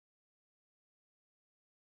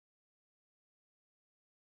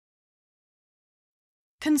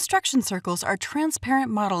Construction circles are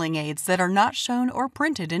transparent modeling aids that are not shown or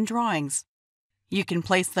printed in drawings. You can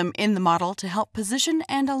place them in the model to help position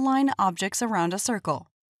and align objects around a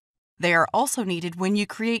circle. They are also needed when you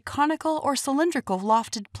create conical or cylindrical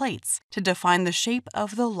lofted plates to define the shape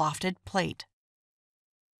of the lofted plate.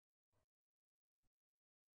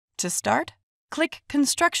 To start, click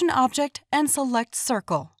Construction Object and select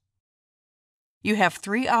Circle. You have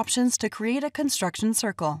 3 options to create a construction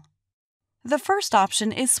circle. The first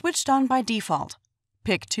option is switched on by default.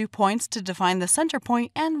 Pick 2 points to define the center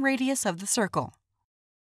point and radius of the circle.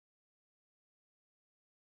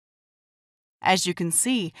 As you can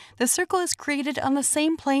see, the circle is created on the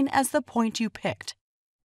same plane as the point you picked.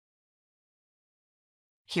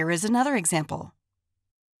 Here is another example.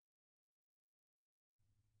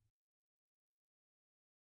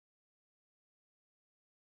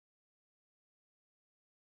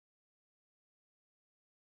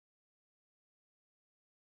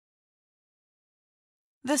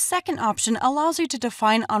 The second option allows you to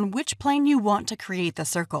define on which plane you want to create the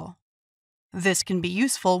circle. This can be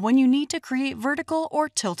useful when you need to create vertical or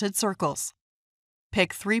tilted circles.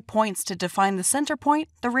 Pick 3 points to define the center point,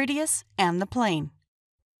 the radius, and the plane.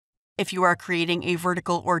 If you are creating a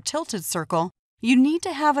vertical or tilted circle, you need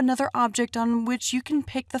to have another object on which you can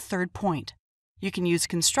pick the third point. You can use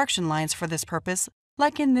construction lines for this purpose,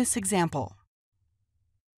 like in this example.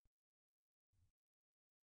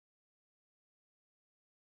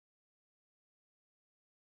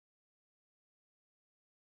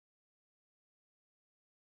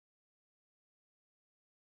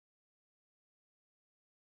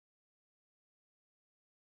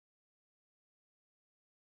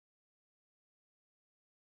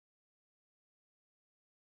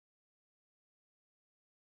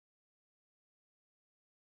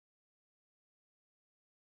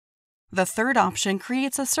 The third option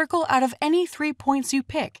creates a circle out of any 3 points you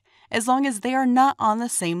pick, as long as they are not on the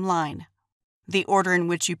same line. The order in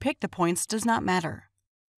which you pick the points does not matter.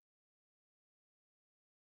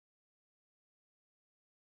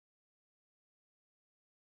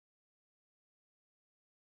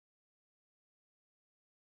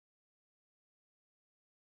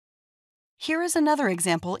 Here is another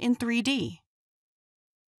example in 3D.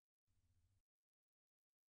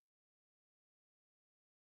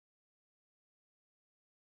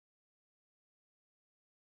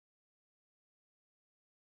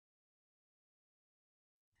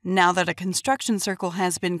 Now that a construction circle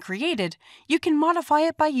has been created, you can modify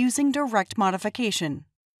it by using direct modification.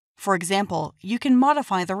 For example, you can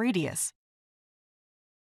modify the radius.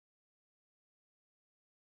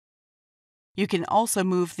 You can also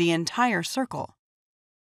move the entire circle.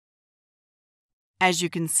 As you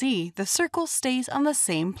can see, the circle stays on the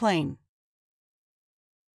same plane.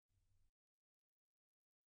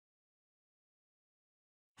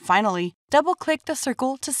 Finally, double-click the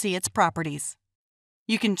circle to see its properties.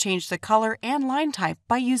 You can change the color and line type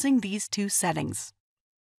by using these 2 settings.